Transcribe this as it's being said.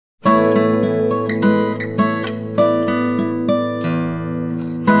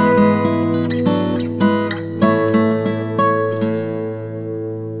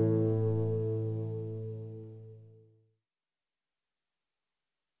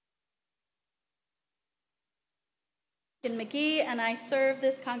McGee, and I serve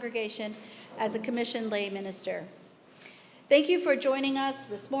this congregation as a commissioned lay minister. Thank you for joining us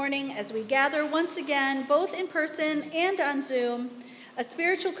this morning as we gather once again, both in person and on Zoom, a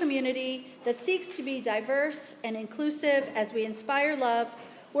spiritual community that seeks to be diverse and inclusive as we inspire love,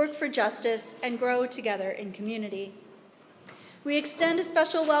 work for justice, and grow together in community. We extend a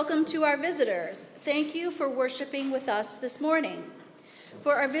special welcome to our visitors. Thank you for worshiping with us this morning.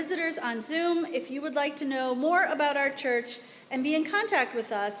 For our visitors on Zoom, if you would like to know more about our church and be in contact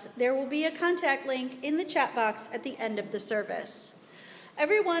with us, there will be a contact link in the chat box at the end of the service.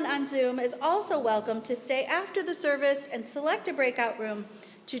 Everyone on Zoom is also welcome to stay after the service and select a breakout room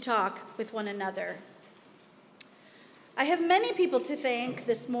to talk with one another. I have many people to thank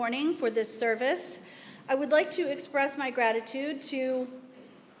this morning for this service. I would like to express my gratitude to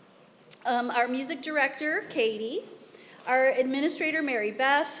our music director, Katie, our administrator, Mary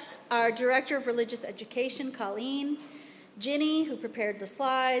Beth, our director of religious education, Colleen, Ginny, who prepared the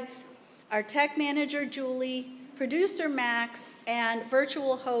slides, our tech manager, Julie, producer, Max, and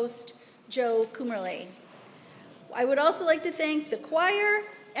virtual host, Joe Kummerle. I would also like to thank the choir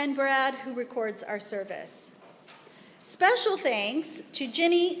and Brad, who records our service. Special thanks to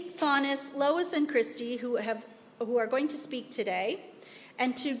Ginny, Saunis, Lois, and Christy, who are going to speak today,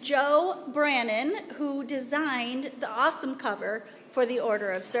 and to Joe Brannon, who designed the awesome cover for the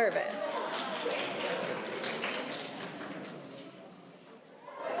order of service.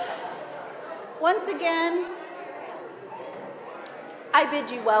 Once again, I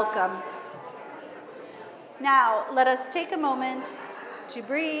bid you welcome. Now, let us take a moment to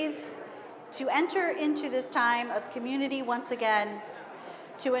breathe, to enter into this time of community once again,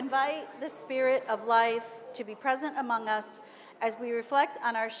 to invite the Spirit of life to be present among us as we reflect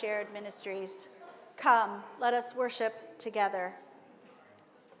on our shared ministries. Come, let us worship together.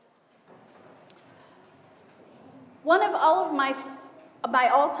 One of all of my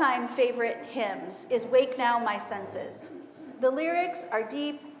all-time favorite hymns is Wake Now My Senses. The lyrics are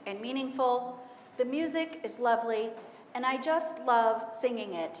deep and meaningful, the music is lovely, and I just love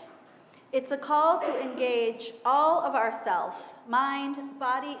singing it. It's a call to engage all of ourself, mind,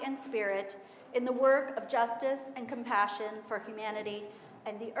 body, and spirit in the work of justice and compassion for humanity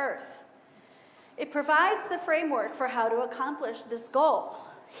and the earth. It provides the framework for how to accomplish this goal.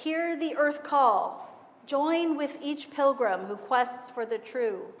 Hear the earth call. Join with each pilgrim who quests for the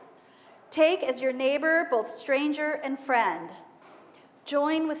true. Take as your neighbor both stranger and friend.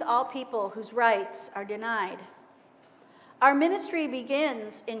 Join with all people whose rights are denied. Our ministry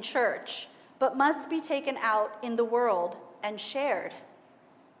begins in church, but must be taken out in the world and shared.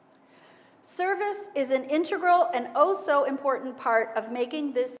 Service is an integral and oh so important part of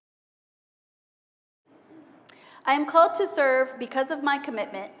making this. I am called to serve because of my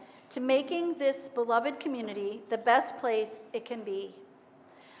commitment to making this beloved community the best place it can be.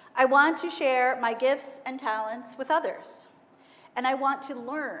 I want to share my gifts and talents with others, and I want to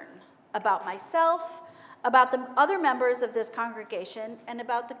learn about myself, about the other members of this congregation, and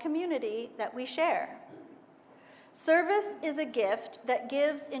about the community that we share. Service is a gift that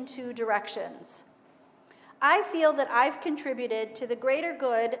gives in two directions. I feel that I've contributed to the greater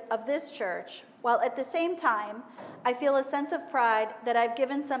good of this church, while at the same time, I feel a sense of pride that I've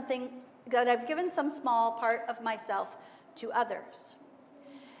given some small part of myself to others.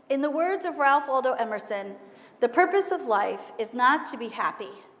 In the words of Ralph Waldo Emerson, the purpose of life is not to be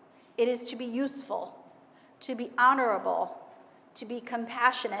happy. It is to be useful, to be honorable, to be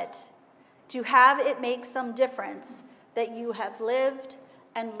compassionate, to have it make some difference that you have lived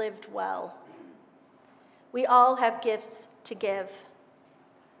and lived well. We all have gifts to give.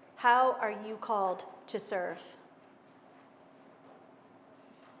 How are you called to serve?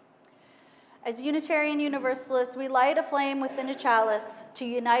 As Unitarian Universalists, we light a flame within a chalice to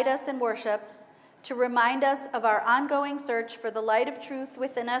unite us in worship, to remind us of our ongoing search for the light of truth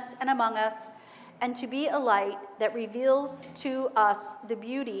within us and among us, and to be a light that reveals to us the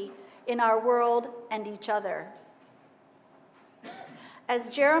beauty in our world and each other. As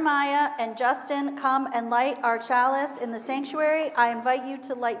Jeremiah and Justin come and light our chalice in the sanctuary, I invite you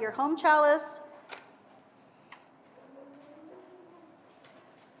to light your home chalice.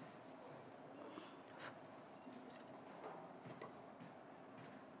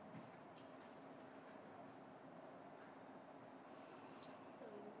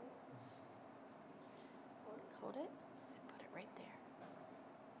 Hold it and put it right there.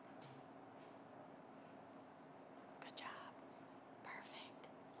 Good job. Perfect.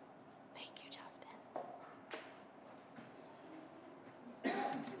 Thank you, Justin.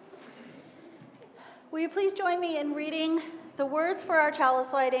 Will you please join me in reading the words for our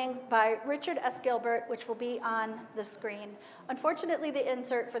chalice lighting by Richard S. Gilbert, which will be on the screen. Unfortunately, the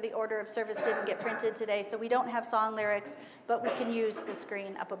insert for the order of service didn't get printed today, so we don't have song lyrics, but we can use the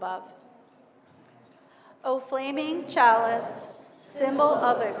screen up above. O flaming chalice, symbol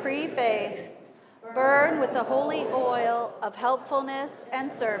of a free faith, burn with the holy oil of helpfulness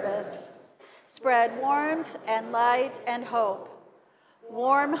and service. Spread warmth and light and hope.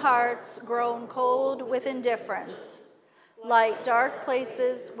 Warm hearts grown cold with indifference. Light dark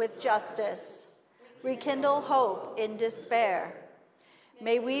places with justice. Rekindle hope in despair.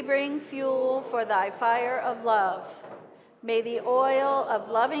 May we bring fuel for thy fire of love. May the oil of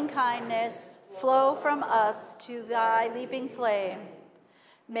loving kindness flow from us to thy leaping flame.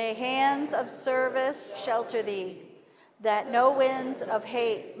 May hands of service shelter thee, that no winds of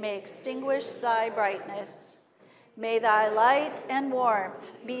hate may extinguish thy brightness. May thy light and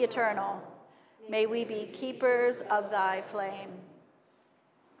warmth be eternal. May we be keepers of thy flame.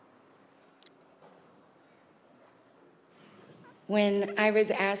 When I was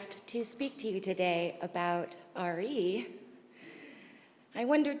asked to speak to you today about RE, I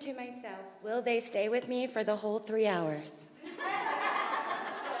wondered to myself, will they stay with me for the whole 3 hours?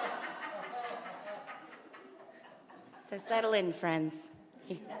 So settle in, friends.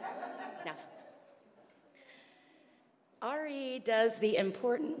 No. RE does the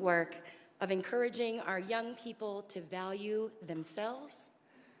important work of encouraging our young people to value themselves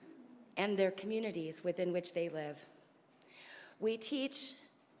and their communities within which they live. We teach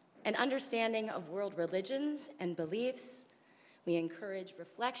an understanding of world religions and beliefs. We encourage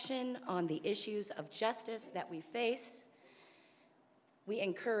reflection on the issues of justice that we face. We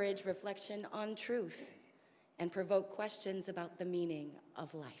encourage reflection on truth and provoke questions about the meaning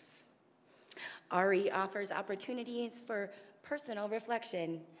of life. RE offers opportunities for personal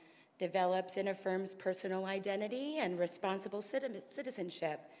reflection, develops and affirms personal identity and responsible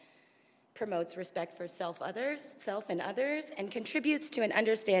citizenship, promotes respect for self and others, and contributes to an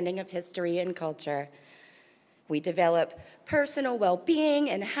understanding of history and culture. We develop personal well-being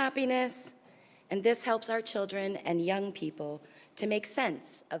and happiness, and this helps our children and young people to make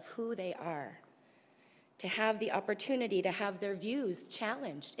sense of who they are, to have the opportunity to have their views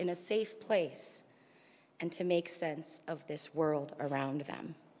challenged in a safe place, and to make sense of this world around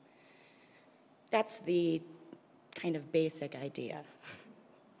them. That's the kind of basic idea.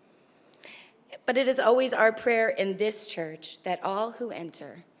 But it is always our prayer in this church that all who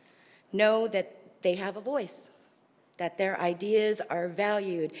enter know that they have a voice, that their ideas are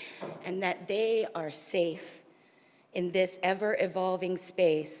valued, and that they are safe in this ever-evolving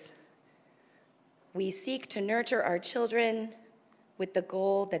space. We seek to nurture our children with the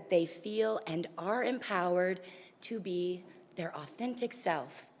goal that they feel and are empowered to be their authentic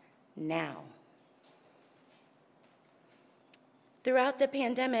self now. Throughout the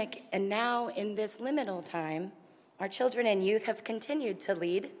pandemic and now in this liminal time, our children and youth have continued to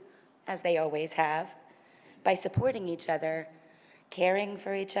lead, as they always have, by supporting each other, caring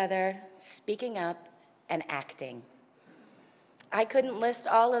for each other, speaking up, and acting. I couldn't list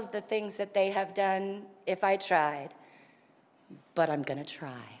all of the things that they have done if I tried, but I'm gonna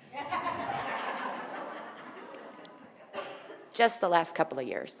try. Just the last couple of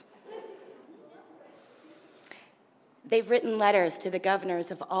years. They've written letters to the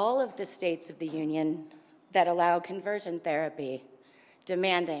governors of all of the states of the Union that allow conversion therapy,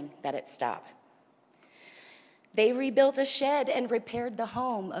 demanding that it stop. They rebuilt a shed and repaired the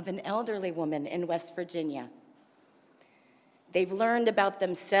home of an elderly woman in West Virginia. They've learned about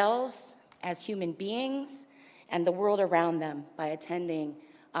themselves as human beings and the world around them by attending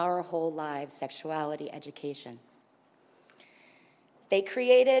Our Whole Lives sexuality education. They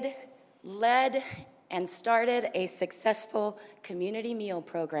created, led, and started a successful community meal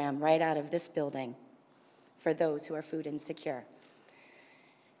program right out of this building for those who are food insecure.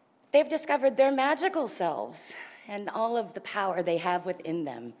 They've discovered their magical selves and all of the power they have within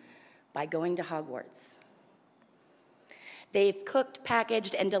them by going to Hogwarts. They've cooked,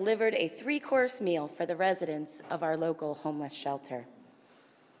 packaged, and delivered a 3-course meal for the residents of our local homeless shelter.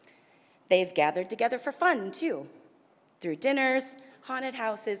 They've gathered together for fun, too, through dinners, haunted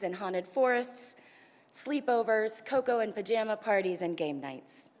houses and haunted forests, sleepovers, cocoa and pajama parties, and game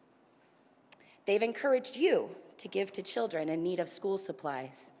nights. They've encouraged you to give to children in need of school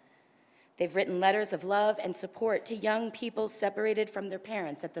supplies. They've written letters of love and support to young people separated from their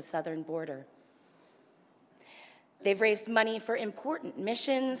parents at the southern border. They've raised money for important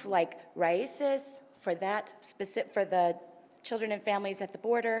missions like Raices for the children and families at the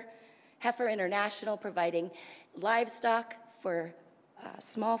border, Heifer International providing livestock for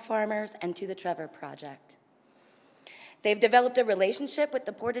small farmers, and to the Trevor Project. They've developed a relationship with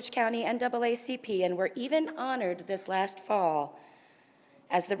the Portage County NAACP and were even honored this last fall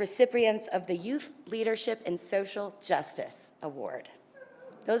as the recipients of the Youth Leadership in Social Justice Award.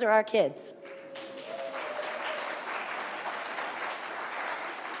 Those are our kids.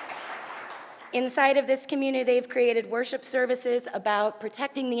 Inside of this community, they've created worship services about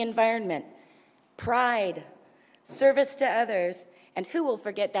protecting the environment, pride, service to others, and who will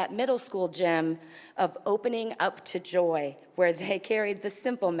forget that middle school gem of opening up to joy, where they carried the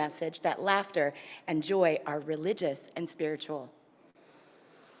simple message that laughter and joy are religious and spiritual.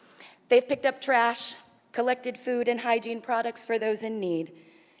 They've picked up trash, collected food and hygiene products for those in need,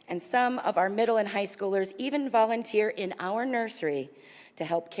 and some of our middle and high schoolers even volunteer in our nursery to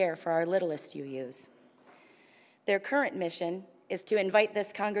help care for our littlest UUs. Their current mission is to invite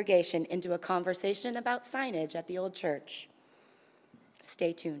this congregation into a conversation about signage at the old church.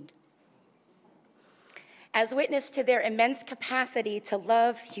 Stay tuned. As witness to their immense capacity to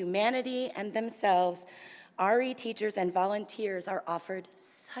love humanity and themselves, RE teachers and volunteers are offered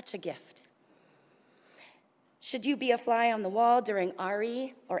such a gift. Should you be a fly on the wall during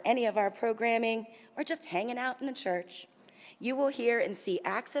RE or any of our programming, or just hanging out in the church, you will hear and see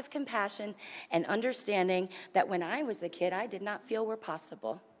acts of compassion and understanding that when I was a kid, I did not feel were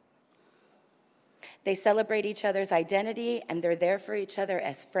possible. They celebrate each other's identity, and they're there for each other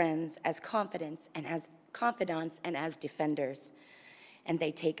as friends, as confidants, and as confidants, and as defenders. And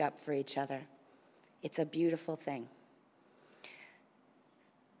they take up for each other. It's a beautiful thing.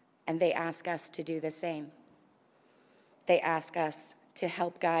 And they ask us to do the same. They ask us to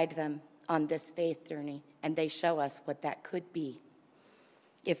help guide them on this faith journey, and they show us what that could be,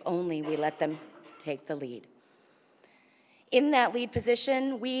 if only we let them take the lead. In that lead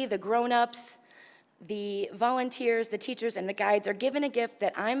position, we, the grown-ups, the volunteers, the teachers, and the guides are given a gift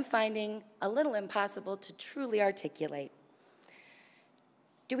that I'm finding a little impossible to truly articulate.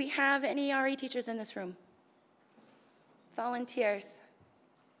 Do we have any RE teachers in this room? Volunteers?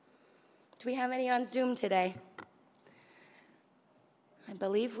 Do we have any on Zoom today? I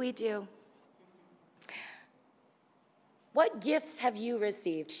believe we do. What gifts have you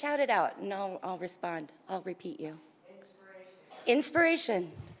received? Shout it out, and I'll respond. I'll repeat you.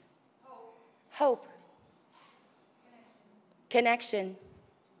 Inspiration. Hope. Connection.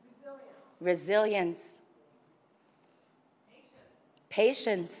 Resilience.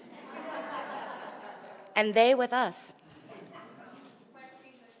 Patience. And they with us.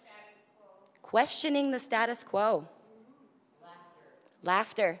 Questioning the status quo.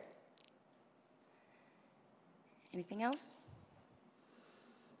 Laughter. Anything else?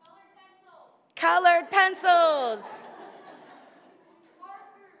 Colored pencils.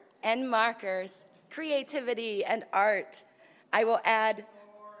 And markers. Creativity and art. I will add.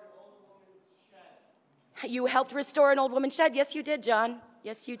 You helped restore an old woman's shed. Yes, you did, John.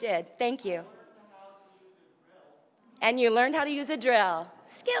 Yes, you did. Thank you. And you learned how to use a drill.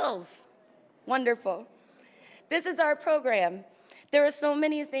 Skills. Wonderful. This is our program. There are so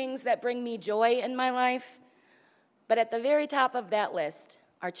many things that bring me joy in my life, but at the very top of that list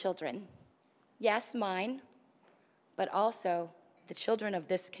are children. Yes, mine, but also the children of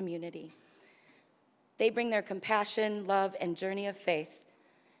this community. They bring their compassion, love, and journey of faith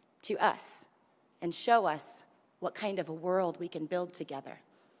to us and show us what kind of a world we can build together.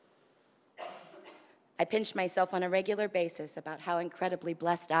 I pinch myself on a regular basis about how incredibly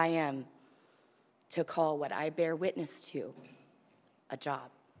blessed I am to call what I bear witness to a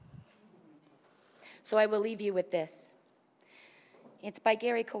job. So I will leave you with this. It's by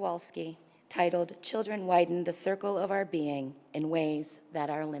Gary Kowalski, titled, "Children Widen the Circle of Our Being in Ways That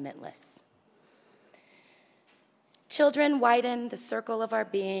Are Limitless." Children widen the circle of our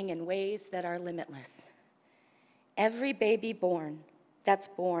being in ways that are limitless. Every baby that's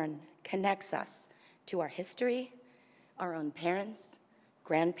born connects us to our history, our own parents,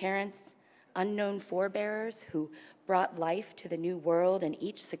 grandparents, unknown forebearers who brought life to the new world in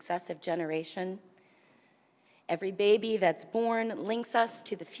each successive generation. Every baby that's born links us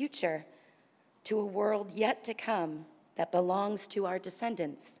to the future, to a world yet to come that belongs to our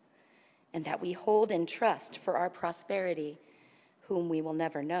descendants and that we hold in trust for our prosperity, whom we will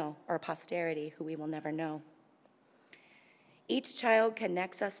never know, or posterity, who we will never know. Each child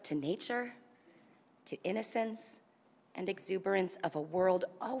connects us to nature, to innocence and exuberance of a world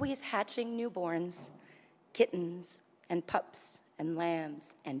always hatching newborns, kittens and pups and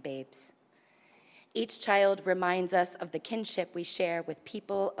lambs and babes. Each child reminds us of the kinship we share with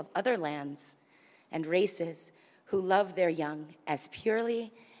people of other lands and races who love their young as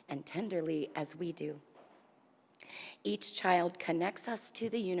purely and tenderly as we do. Each child connects us to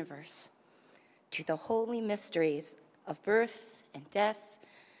the universe, to the holy mysteries of birth and death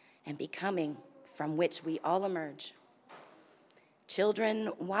and becoming from which we all emerge. Children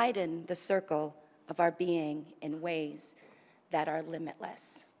widen the circle of our being in ways that are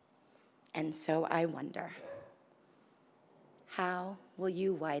limitless. And so I wonder, how will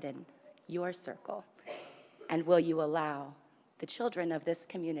you widen your circle? And will you allow the children of this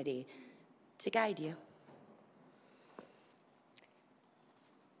community to guide you?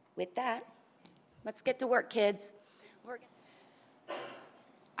 With that, let's get to work, kids.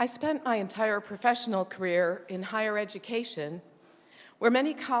 I spent my entire professional career in higher education, where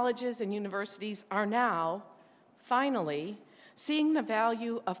many colleges and universities are now, finally, seeing the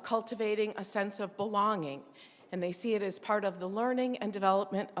value of cultivating a sense of belonging, and they see it as part of the learning and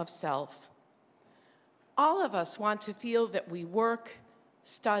development of self. All of us want to feel that we work,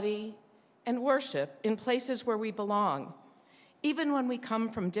 study, and worship in places where we belong, even when we come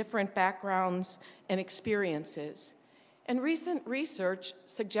from different backgrounds and experiences. And recent research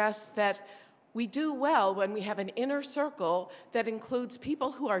suggests that we do well when we have an inner circle that includes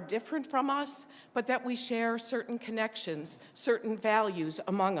people who are different from us, but that we share certain connections, certain values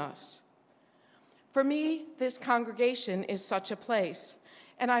among us. For me, this congregation is such a place,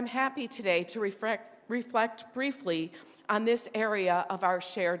 and I'm happy today to reflect briefly on this area of our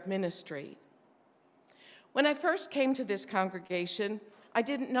shared ministry. When I first came to this congregation, I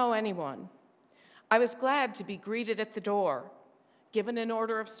didn't know anyone. I was glad to be greeted at the door, given an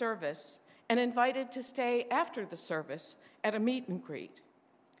order of service, and invited to stay after the service at a meet and greet.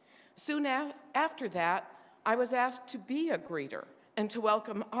 Soon after that, I was asked to be a greeter and to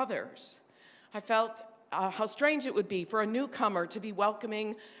welcome others. I felt how strange it would be for a newcomer to be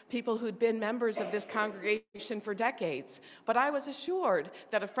welcoming people who'd been members of this congregation for decades, but I was assured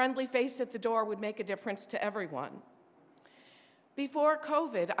that a friendly face at the door would make a difference to everyone. Before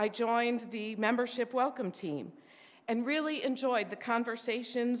COVID, I joined the membership welcome team and really enjoyed the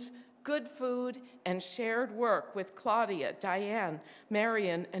conversations, good food, and shared work with Claudia, Diane,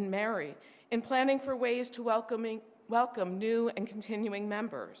 Marion, and Mary in planning for ways to welcome new and continuing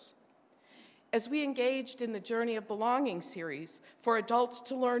members. As we engaged in the Journey of Belonging series for adults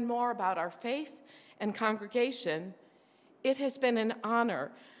to learn more about our faith and congregation, it has been an honor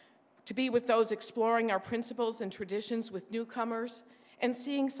to be with those exploring our principles and traditions with newcomers and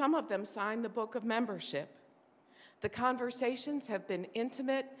seeing some of them sign the Book of Membership. The conversations have been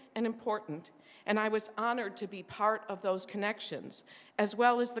intimate and important, and I was honored to be part of those connections, as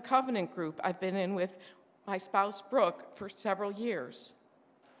well as the covenant group I've been in with my spouse, Brooke, for several years.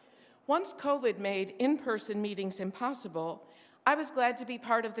 Once COVID made in-person meetings impossible, I was glad to be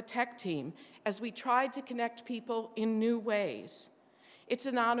part of the tech team as we tried to connect people in new ways. It's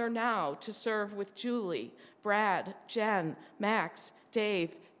an honor now to serve with Julie, Brad, Jen, Max,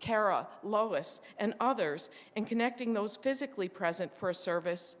 Dave, Kara, Lois, and others in connecting those physically present for a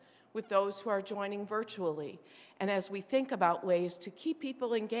service with those who are joining virtually, and as we think about ways to keep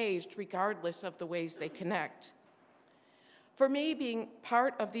people engaged regardless of the ways they connect. For me, being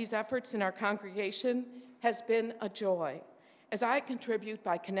part of these efforts in our congregation has been a joy, as I contribute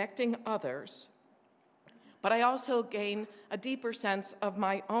by connecting others, but I also gain a deeper sense of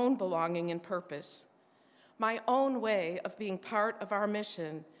my own belonging and purpose, my own way of being part of our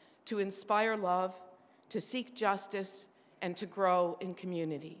mission to inspire love, to seek justice, and to grow in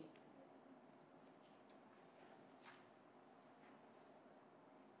community.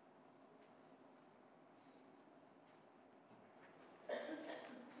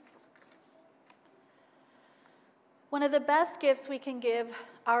 One of the best gifts we can give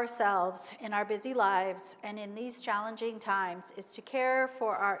ourselves in our busy lives and in these challenging times is to care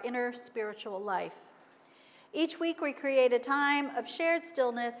for our inner spiritual life. Each week we create a time of shared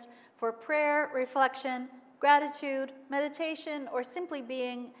stillness for prayer, reflection, gratitude, meditation, or simply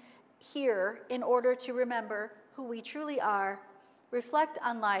being here in order to remember who we truly are, reflect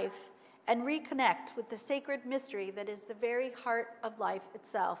on life, and reconnect with the sacred mystery that is the very heart of life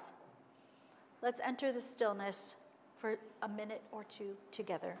itself. Let's enter the stillness for a minute or two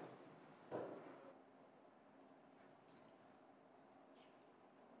together.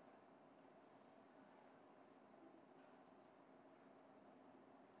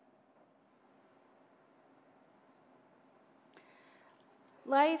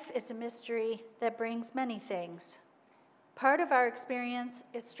 Life is a mystery that brings many things. Part of our experience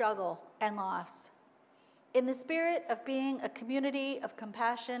is struggle and loss. In the spirit of being a community of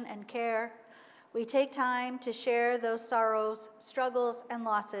compassion and care, we take time to share those sorrows, struggles, and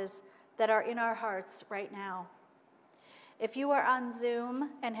losses that are in our hearts right now. If you are on Zoom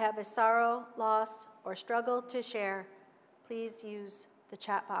and have a sorrow, loss, or struggle to share, please use the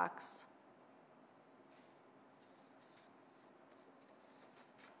chat box.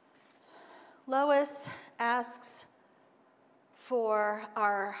 Lois asks for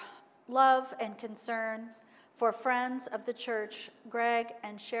our love and concern for friends of the church, Greg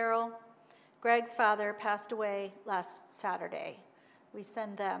and Cheryl. Greg's father passed away last Saturday. We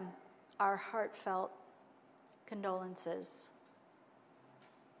send them our heartfelt condolences.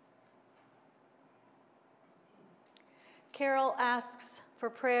 Carol asks for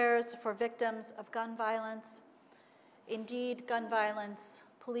prayers for victims of gun violence. Indeed, gun violence,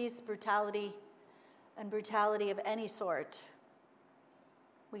 police brutality, and brutality of any sort.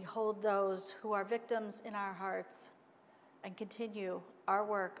 We hold those who are victims in our hearts and continue our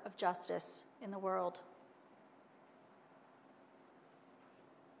work of justice in the world.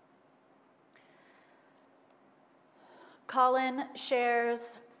 Colin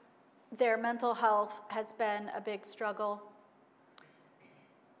shares their mental health has been a big struggle.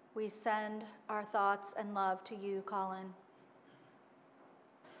 We send our thoughts and love to you, Colin.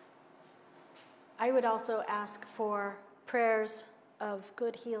 I would also ask for prayers of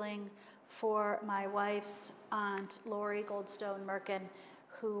good healing for my wife's aunt, Lori Goldstone Merkin,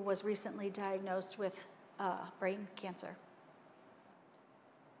 who was recently diagnosed with brain cancer.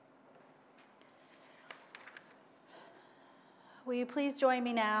 Will you please join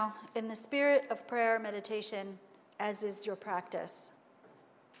me now in the spirit of prayer meditation, as is your practice?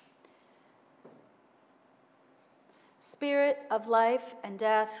 Spirit of life and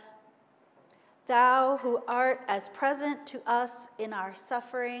death, thou who art as present to us in our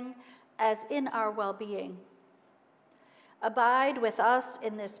suffering as in our well-being, abide with us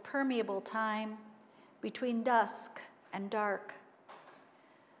in this permeable time between dusk and dark.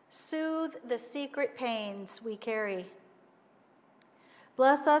 Soothe the secret pains we carry.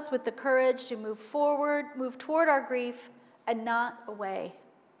 Bless us with the courage to move forward, move toward our grief and not away.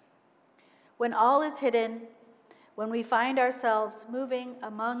 When all is hidden, when we find ourselves moving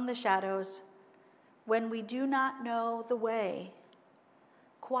among the shadows, when we do not know the way,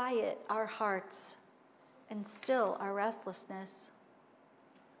 quiet our hearts and still our restlessness.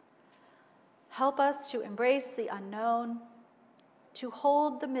 Help us to embrace the unknown, to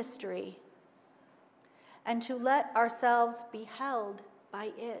hold the mystery, and to let ourselves be held by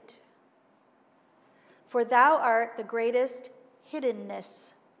it. For thou art the greatest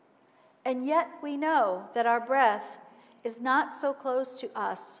hiddenness, and yet we know that our breath is not so close to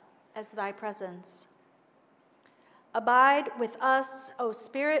us as thy presence. Abide with us, O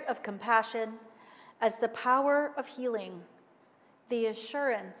Spirit of compassion, as the power of healing, the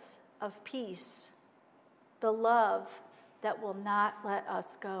assurance of peace, the love that will not let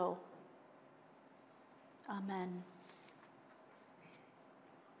us go. Amen.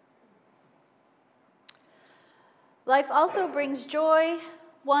 Life also brings joy,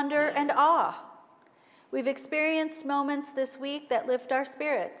 wonder, and awe. We've experienced moments this week that lift our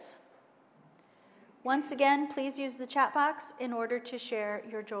spirits. Once again, please use the chat box in order to share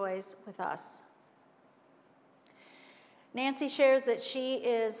your joys with us. Nancy shares that she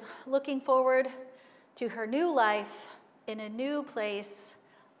is looking forward to her new life in a new place,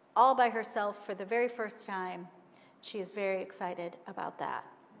 all by herself for the very first time. She is very excited about that.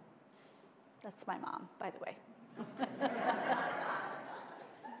 That's my mom, by the way.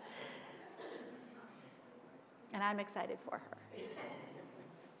 And I'm excited for her.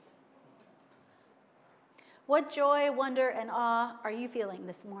 What joy, wonder, and awe are you feeling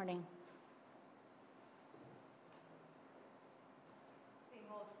this morning? Seeing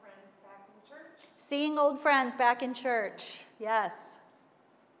old friends back in church. Seeing old friends back in church, yes.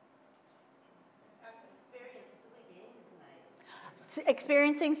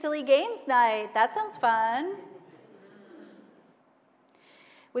 Experiencing silly games night. That sounds fun.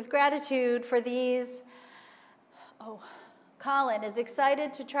 With gratitude for these, Colin is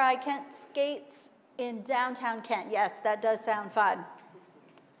excited to try Kent skates in downtown Kent. Yes, that does sound fun.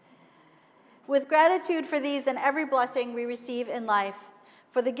 With gratitude for these and every blessing we receive in life,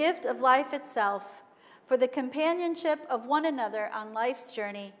 for the gift of life itself, for the companionship of one another on life's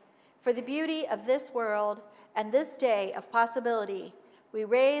journey, for the beauty of this world and this day of possibility, we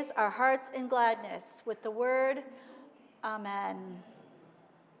raise our hearts in gladness with the word, Amen.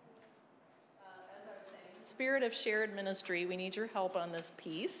 Spirit of shared ministry, we need your help on this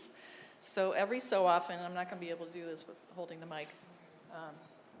piece. So every so often, I'm not going to be able to do this with holding the mic.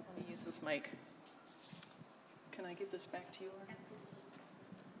 Let me use this mic. Can I give this back to you?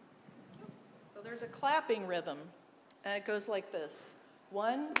 So there's a clapping rhythm, and it goes like this.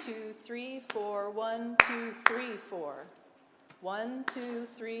 1, 2, 3, 4, 1, 2, 3, 4. 1, 2,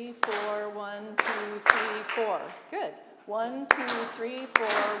 3, 4, 1, 2, 3, 4. Good. 1, 2, 3, 4,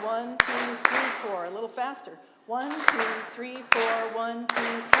 1, 2, 3, 4. A little faster. 1, 2, 3, 4, 1, 2,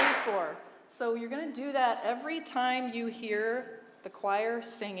 3, 4. So you're going to do that every time you hear the choir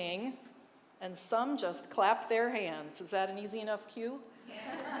singing, and some just clap their hands. Is that an easy enough cue?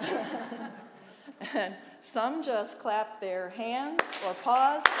 Yeah. And some just clap their hands or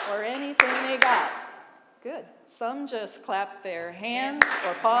paws or anything they got. Good. Some just clap their hands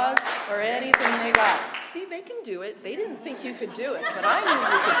or paws or anything they got. See, they can do it. They didn't think you could do it, but I knew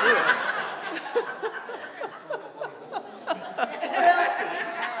you could do it.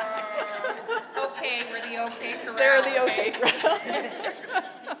 Okay, we're the okay crowd. They're the okay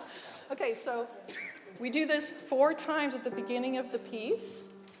crowd. Okay, so we do this 4 times at the beginning of the piece,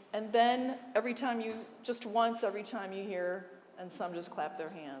 and then every time you hear, and some just clap their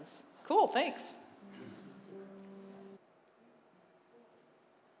hands. Cool, thanks.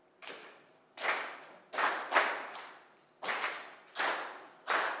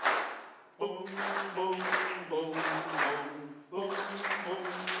 Boom, boom, boom, boom, boom, boom, boom,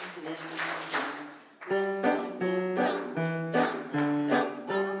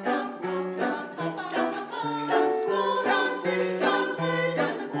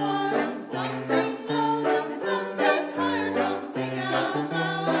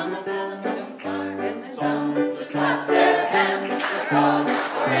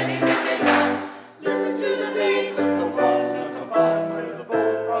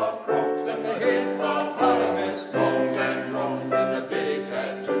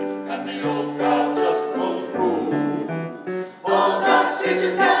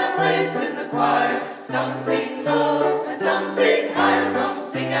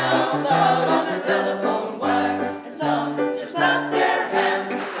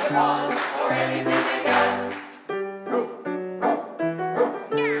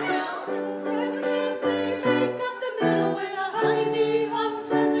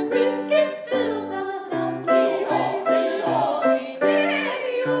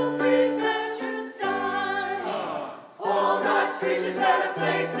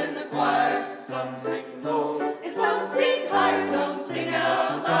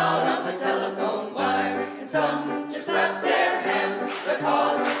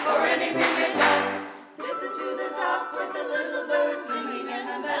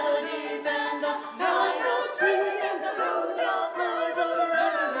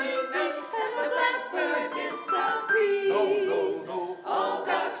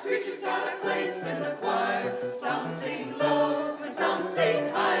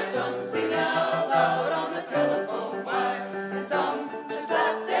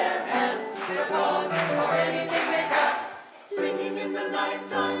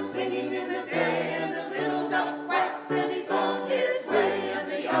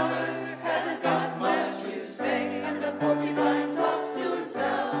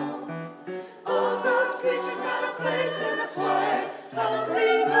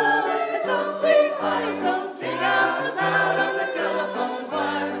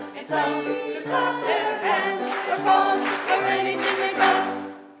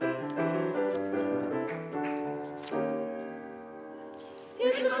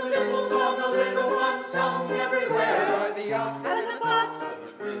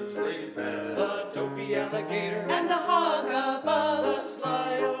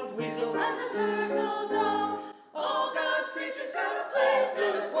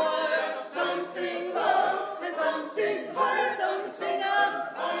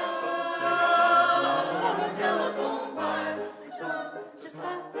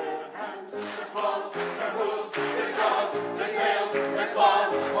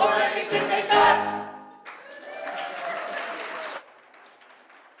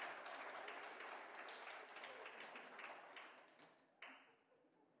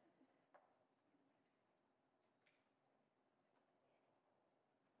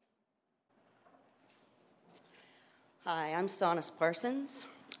 Hi, I'm Sonis Parsons,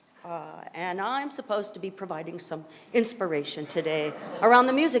 and I'm supposed to be providing some inspiration today around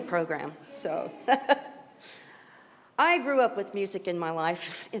the music program. So, I grew up with music in my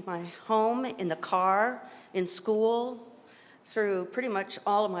life, in my home, in the car, in school, through pretty much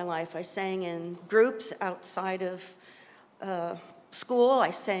all of my life. I sang in groups outside of school.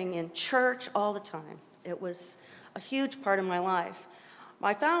 I sang in church all the time. It was a huge part of my life.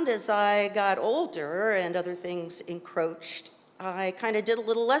 I found as I got older and other things encroached, I kind of did a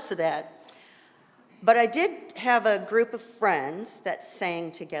little less of that. But I did have a group of friends that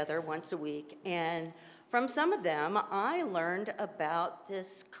sang together once a week, and from some of them, I learned about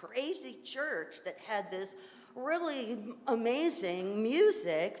this crazy church that had this really amazing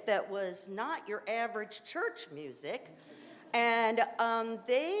music that was not your average church music. And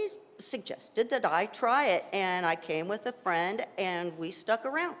they suggested that I try it, and I came with a friend, and we stuck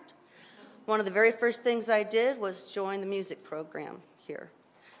around. one of the very first things I did was join the music program here.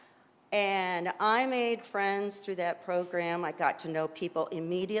 And I made friends through that program. I got to know people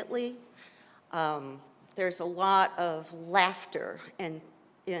immediately. There's a lot of laughter and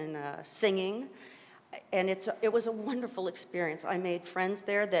in singing, and it was a wonderful experience. I made friends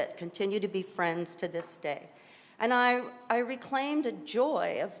there that continue to be friends to this day. And I reclaimed a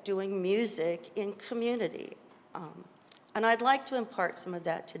joy of doing music in community. And I'd like to impart some of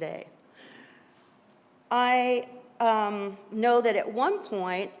that today. I know that at one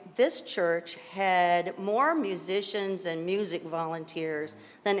point, this church had more musicians and music volunteers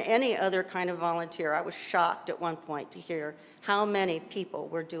than any other kind of volunteer. I was shocked at one point to hear how many people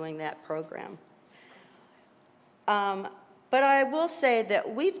were doing that program. But I will say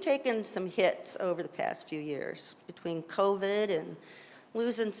that we've taken some hits over the past few years between COVID and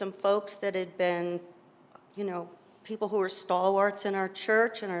losing some folks that had been, you know, people who were stalwarts in our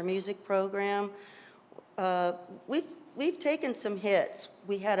church and our music program. We've taken some hits.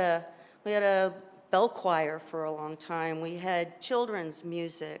 We had a bell choir for a long time. We had children's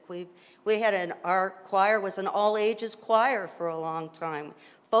music. Our choir was an all-ages choir for a long time.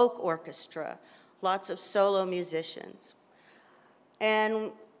 Folk orchestra, lots of solo musicians.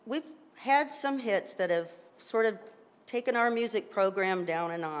 And we've had some hits that have sort of taken our music program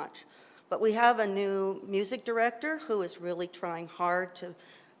down a notch. But we have a new music director who is really trying hard to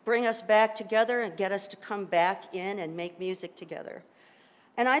bring us back together and get us to come back in and make music together.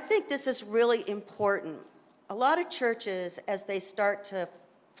 And I think this is really important. A lot of churches, as they start to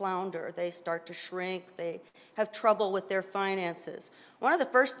flounder, they start to shrink, they have trouble with their finances. One of the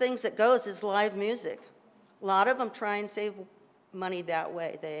first things that goes is live music. A lot of them try and save money that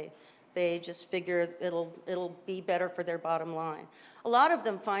way. They just figure it'll be better for their bottom line. A lot of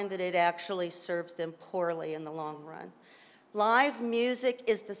them find that it actually serves them poorly in the long run. Live music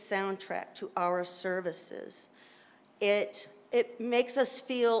is the soundtrack to our services. It makes us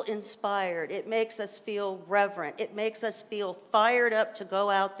feel inspired. It makes us feel reverent. It makes us feel fired up to go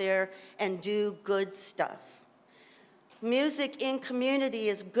out there and do good stuff. Music in community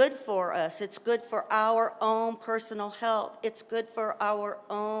is good for us. It's good for our own personal health. It's good for our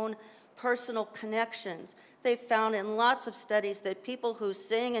own personal connections. They've found in lots of studies that people who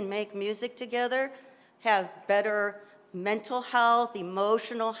sing and make music together have better mental health,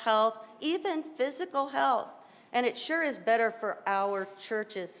 emotional health, even physical health. And it sure is better for our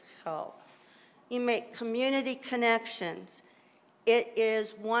church's health. You make community connections. It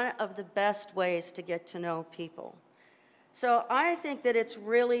is one of the best ways to get to know people. So I think that it's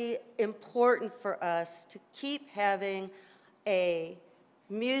really important for us to keep having a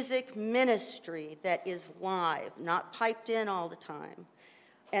music ministry that is live, not piped in all the time.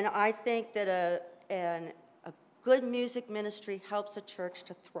 And I think that a good music ministry helps a church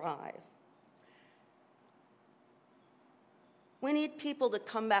to thrive. We need people to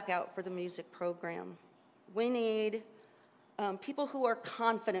come back out for the music program. We need people who are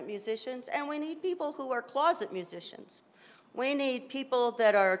confident musicians, and we need people who are closet musicians. We need people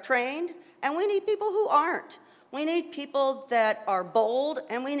that are trained, and we need people who aren't. We need people that are bold,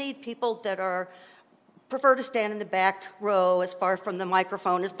 and we need people that prefer to stand in the back row as far from the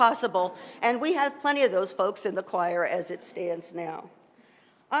microphone as possible. And we have plenty of those folks in the choir as it stands now.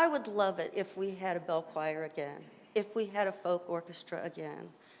 I would love it if we had a bell choir again, if we had a folk orchestra again,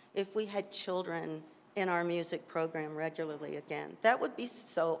 if we had children in our music program regularly again. That would be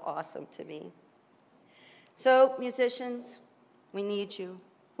so awesome to me. So, musicians, we need you.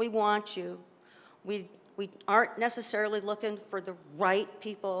 We want you. We aren't necessarily looking for the right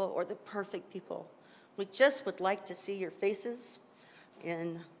people or the perfect people. We just would like to see your faces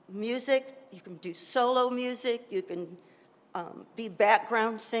in music. You can do solo music. You can be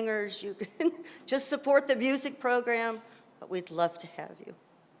background singers. You can just support the music program, but we'd love to have you.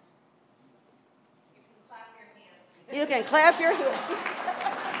 You can clap your hands.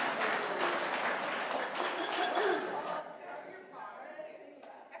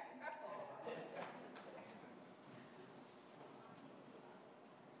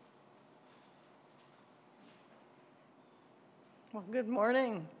 Well, good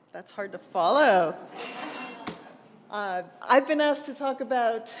morning. That's hard to follow. I've been asked to talk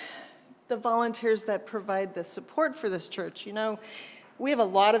about the volunteers that provide the support for this church. You know, we have a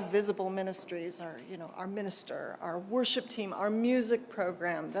lot of visible ministries, our minister, our worship team, our music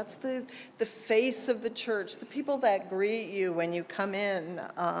program. That's the face of the church, the people that greet you when you come in.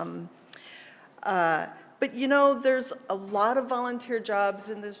 But you know, there's a lot of volunteer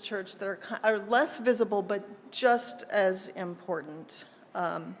jobs in this church that are less visible, but just as important.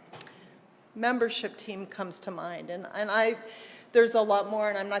 Membership team comes to mind, and there's a lot more,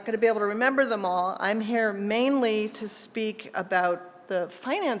 and I'm not going to be able to remember them all. I'm here mainly to speak about the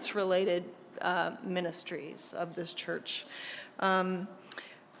finance-related ministries of this church.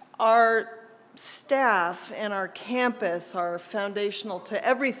 Our staff and our campus are foundational to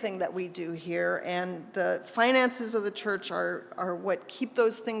everything that we do here, and the finances of the church are what keep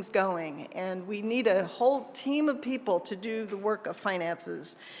those things going, and we need a whole team of people to do the work of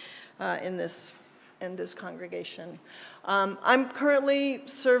finances in this congregation. I'm currently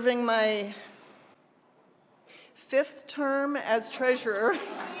serving my 5th term as treasurer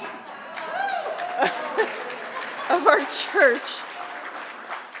of our church.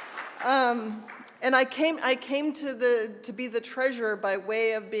 And I came to be the treasurer by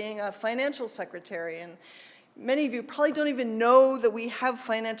way of being a financial secretary. And many of you probably don't even know that we have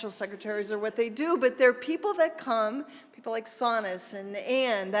financial secretaries or what they do, but they're people that come, people like Sonis and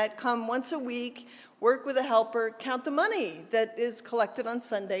Ann, that come once a week, work with a helper, count the money that is collected on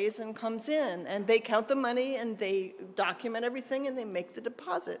Sundays and comes in. And they count the money and they document everything and they make the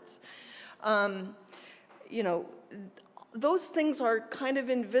deposits. You know, those things are kind of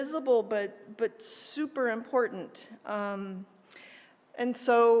invisible, but super important. And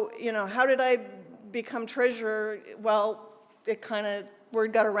so, you know, how did I become treasurer? Well,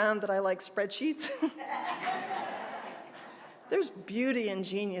 word got around that I like spreadsheets. There's beauty and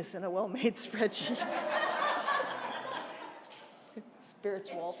genius in a well-made spreadsheet. It's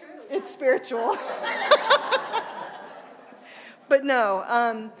spiritual. It's spiritual. But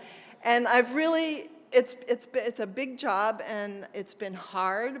no, and I've really, it's a big job and it's been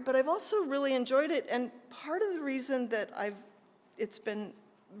hard, but I've also really enjoyed it. And part of the reason that it's been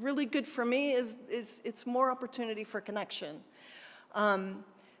really good for me is it's more opportunity for connection.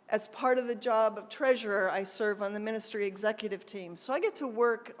 As part of the job of treasurer, I serve on the ministry executive team. So I get to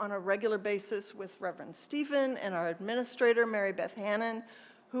work on a regular basis with Reverend Stephen and our administrator, Mary Beth Hannon,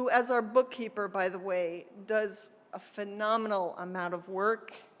 who, as our bookkeeper, by the way, does a phenomenal amount of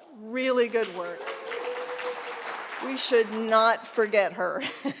work, really good work. We should not forget her.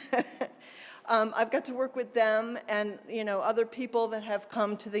 I've got to work with them and, you know, other people that have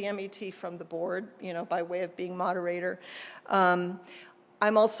come to the MET from the board, you know, by way of being moderator.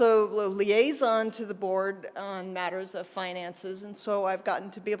 I'm also a liaison to the board on matters of finances, and so I've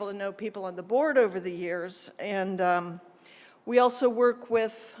gotten to be able to know people on the board over the years. And we also work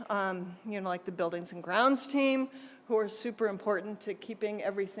with, you know, like the Buildings and Grounds team, who are super important to keeping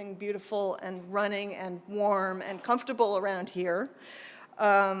everything beautiful and running and warm and comfortable around here.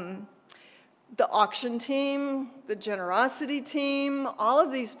 The auction team, the generosity team, all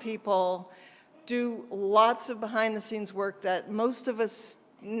of these people do lots of behind-the-scenes work that most of us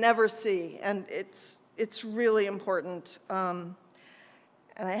never see, and it's really important. And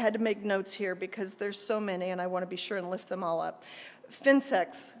I had to make notes here because there's so many, and I want to be sure and lift them all up.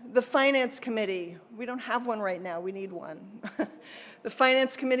 FinSecs, the Finance Committee. We don't have one right now. We need one. The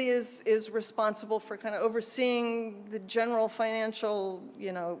Finance Committee is responsible for kind of overseeing the general financial,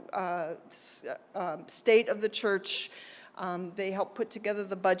 you know, state of the church. They help put together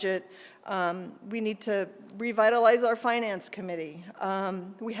the budget. We need to revitalize our Finance Committee.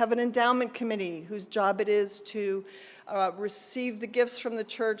 We have an Endowment Committee whose job it is to receive the gifts from the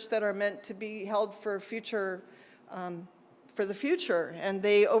church that are meant to be held for future for the future, and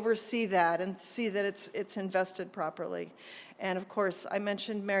they oversee that and see that it's invested properly. And of course, I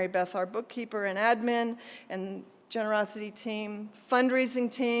mentioned Mary Beth, our bookkeeper and admin, and generosity team,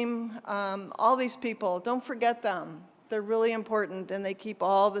 fundraising team, all these people, don't forget them. They're really important, and they keep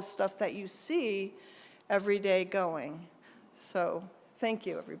all the stuff that you see every day going. So thank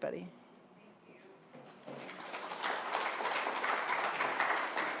you, everybody.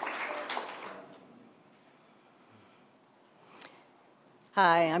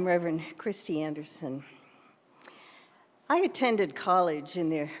 Hi, I'm Reverend Christy Anderson. I attended college in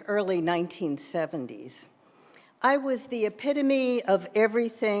the early 1970s. I was the epitome of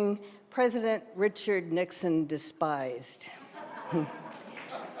everything President Richard Nixon despised.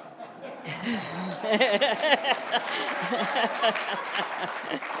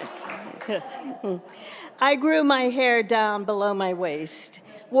 I grew my hair down below my waist,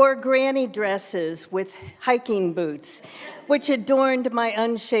 wore granny dresses with hiking boots, which adorned my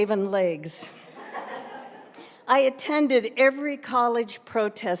unshaven legs. I attended every college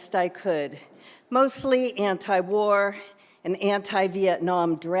protest I could, mostly anti-war and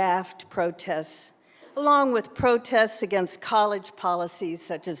anti-Vietnam draft protests, along with protests against college policies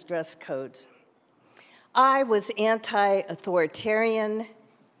such as dress codes. I was anti-authoritarian,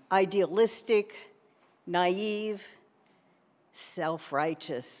 idealistic, naive,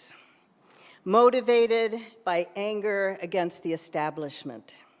 self-righteous. motivated by anger against the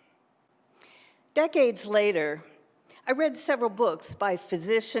establishment. Decades later, I read several books by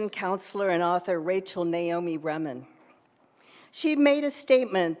physician, counselor, and author Rachel Naomi Remen. She made a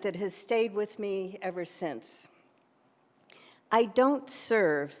statement that has stayed with me ever since. I don't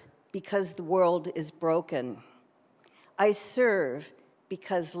serve because the world is broken. I serve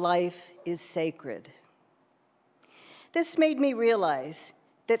because life is sacred. This made me realize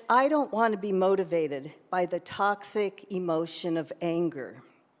that I don't want to be motivated by the toxic emotion of anger.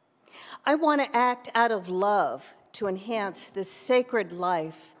 I want to act out of love to enhance this sacred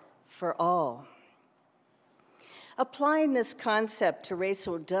life for all. Applying this concept to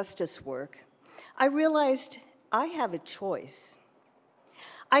racial justice work, I realized I have a choice.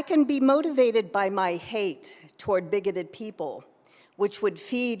 I can be motivated by my hate toward bigoted people, which would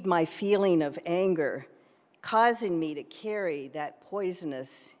feed my feeling of anger, causing me to carry that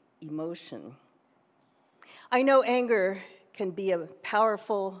poisonous emotion. I know anger can be a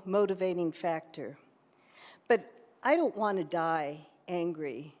powerful, motivating factor, but I don't want to die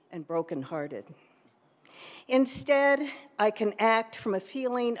angry and brokenhearted. Instead, I can act from a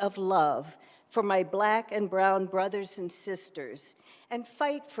feeling of love for my Black and brown brothers and sisters and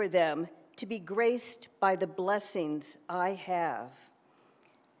fight for them to be graced by the blessings I have.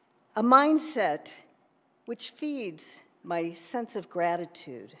 A mindset which feeds my sense of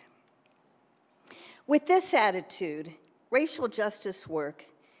gratitude. With this attitude, racial justice work,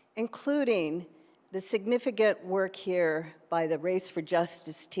 including the significant work here by the Race for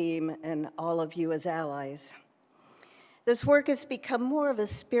Justice team and all of you as allies, this work has become more of a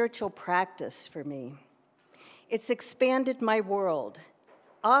spiritual practice for me. It's expanded my world,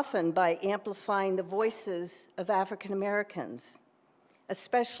 often by amplifying the voices of African Americans,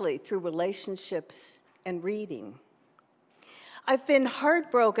 especially through relationships and reading. I've been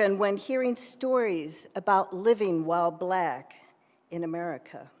heartbroken when hearing stories about living while Black in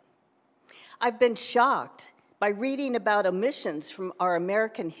America. I've been shocked by reading about omissions from our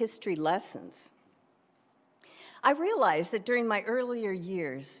American history lessons. I realized that during my earlier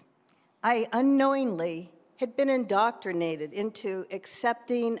years, I unknowingly had been indoctrinated into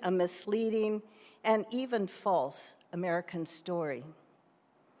accepting a misleading and even false American story.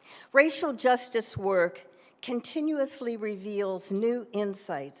 Racial justice work continuously reveals new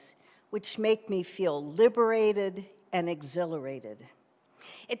insights which make me feel liberated and exhilarated.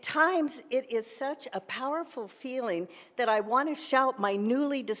 At times, it is such a powerful feeling that I want to shout my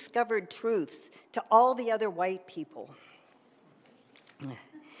newly discovered truths to all the other white people.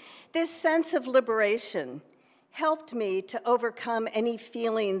 This sense of liberation helped me to overcome any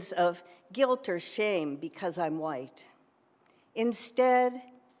feelings of guilt or shame because I'm white. Instead,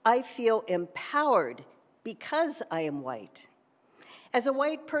 I feel empowered because I am white. As a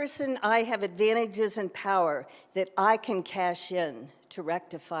white person, I have advantages and power that I can cash in to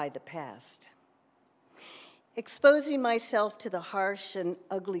rectify the past. Exposing myself to the harsh and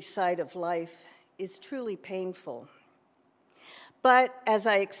ugly side of life is truly painful. But as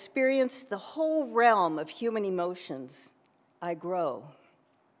I experience the whole realm of human emotions, I grow.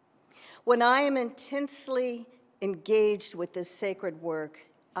 When I am intensely engaged with this sacred work,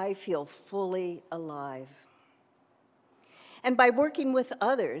 I feel fully alive. And by working with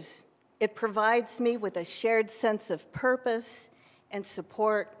others, it provides me with a shared sense of purpose and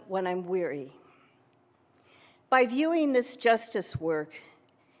support when I'm weary. By viewing this justice work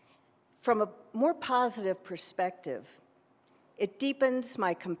from a more positive perspective, it deepens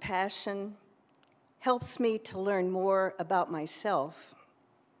my compassion, helps me to learn more about myself,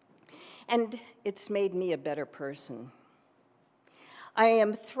 and it's made me a better person. I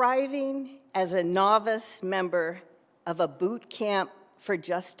am thriving as a novice member of a boot camp for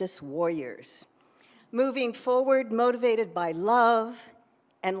justice warriors, moving forward motivated by love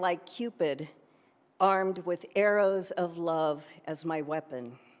and like Cupid, armed with arrows of love as my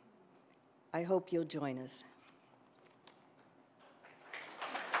weapon. I hope you'll join us.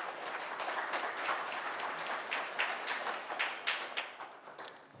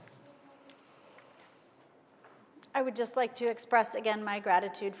 I would just like to express again my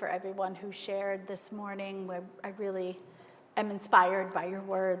gratitude for everyone who shared this morning. I really am inspired by your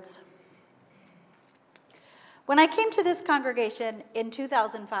words. When I came to this congregation in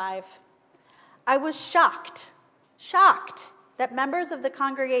 2005, I was shocked that members of the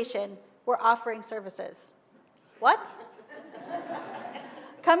congregation were offering services. What?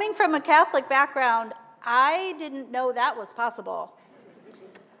 Coming from a Catholic background, I didn't know that was possible.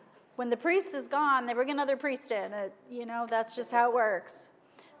 When the priest is gone, they bring another priest in. That's just how it works.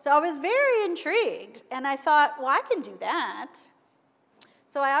 So I was very intrigued, and I thought, well, I can do that.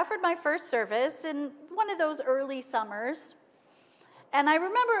 So I offered my first service in one of those early summers. And I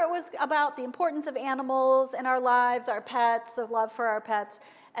remember it was about the importance of animals in our lives, our pets, of love for our pets.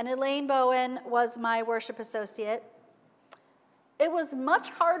 And Elaine Bowen was my worship associate. It was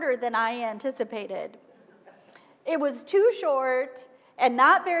much harder than I anticipated. It was too short and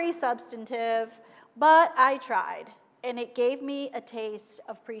not very substantive, but I tried, and it gave me a taste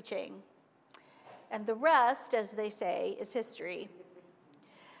of preaching. And the rest, as they say, is history.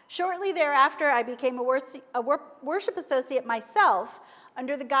 Shortly thereafter, I became a worship associate myself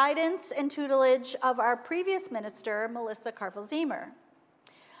under the guidance and tutelage of our previous minister, Melissa Carvel-Zemer.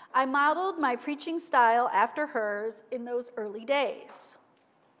 I modeled my preaching style after hers in those early days.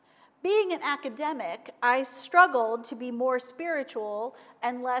 Being an academic, I struggled to be more spiritual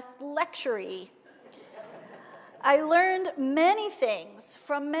and less lectury. I learned many things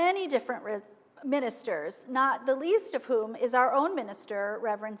from many different ministers, not the least of whom is our own minister,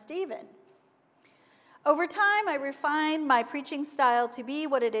 Reverend Stephen. Over time, I refined my preaching style to be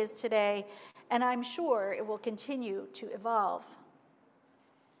what it is today, and I'm sure it will continue to evolve.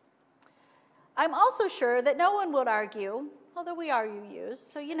 I'm also sure that no one would argue, although we are UUs,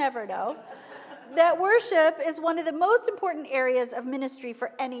 so you never know, that worship is one of the most important areas of ministry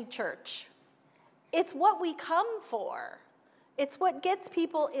for any church. It's what we come for. It's what gets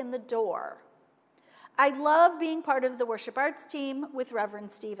people in the door. I love being part of the worship arts team with Reverend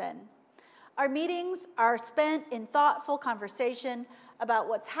Stephen. Our meetings are spent in thoughtful conversation about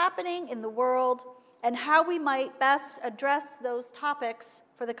what's happening in the world and how we might best address those topics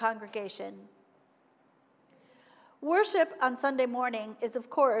for the congregation. Worship on Sunday morning is, of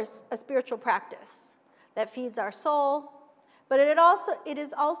course, a spiritual practice that feeds our soul, but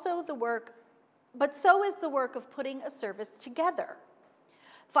so is the work of putting a service together.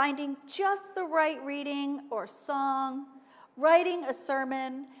 Finding just the right reading or song, writing a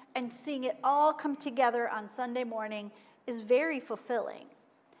sermon, and seeing it all come together on Sunday morning is very fulfilling.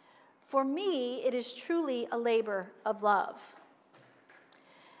 For me, it is truly a labor of love.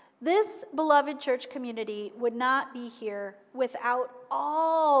 This beloved church community would not be here without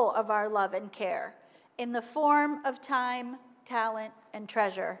all of our love and care in the form of time, talent, and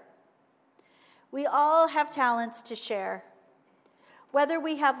treasure. We all have talents to share. Whether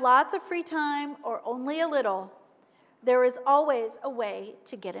we have lots of free time or only a little, there is always a way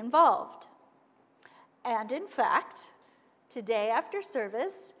to get involved. And in fact, today after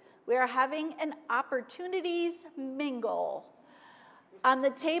service, we are having an opportunities mingle. On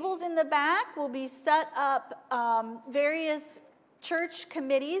the tables in the back will be set up various church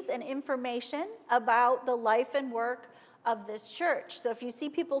committees and information about the life and work of this church. So if you see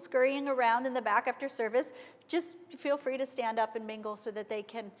people scurrying around in the back after service, just feel free to stand up and mingle so that they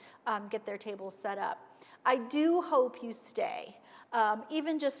can get their tables set up. I do hope you stay,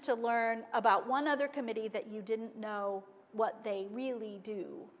 even just to learn about one other committee that you didn't know what they really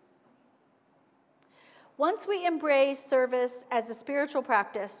do. Once we embrace service as a spiritual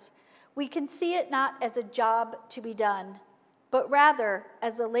practice, we can see it not as a job to be done, but rather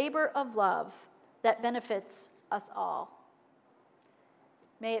as a labor of love that benefits us all.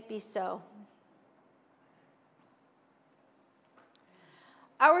 May it be so.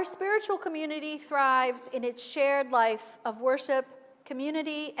 Our spiritual community thrives in its shared life of worship,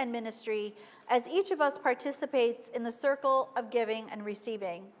 community, and ministry as each of us participates in the circle of giving and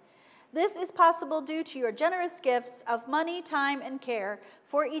receiving. This is possible due to your generous gifts of money, time, and care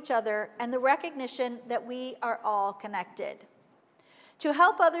for each other and the recognition that we are all connected. To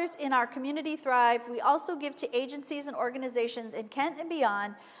help others in our community thrive, we also give to agencies and organizations in Kent and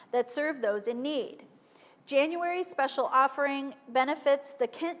beyond that serve those in need. January's special offering benefits the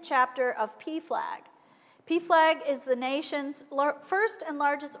Kent chapter of PFLAG. PFLAG is the nation's first and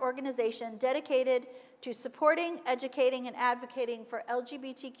largest organization dedicated to supporting, educating, and advocating for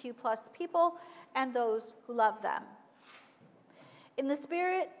LGBTQ+ people and those who love them. In the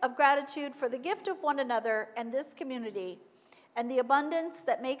spirit of gratitude for the gift of one another and this community, and the abundance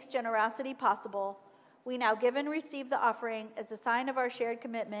that makes generosity possible, we now give and receive the offering as a sign of our shared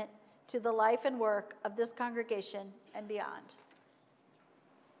commitment to the life and work of this congregation and beyond.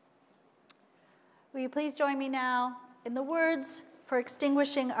 Will you please join me now in the words for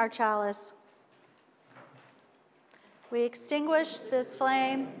extinguishing our chalice? We extinguish this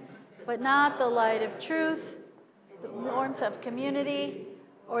flame, but not the light of truth, the warmth of community,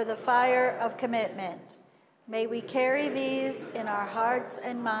 or the fire of commitment. May we carry these in our hearts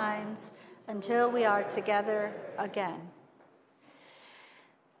and minds until we are together again.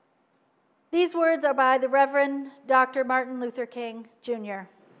 These words are by the Reverend Dr. Martin Luther King, Jr.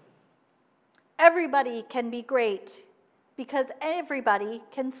 Everybody can be great because everybody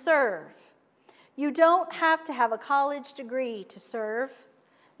can serve. You don't have to have a college degree to serve.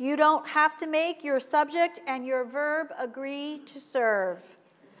 You don't have to make your subject and your verb agree to serve.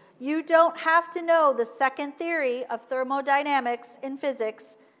 You don't have to know the second theory of thermodynamics in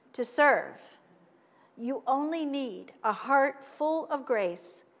physics to serve. You only need a heart full of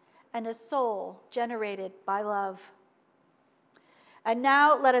grace and a soul generated by love. And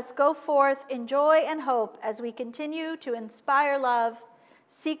now let us go forth in joy and hope as we continue to inspire love,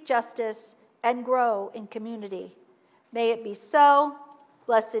 seek justice, and grow in community. May it be so.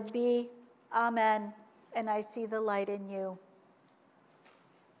 Blessed be. Amen. And I see the light in you.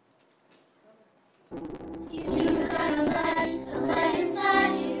 You got a light.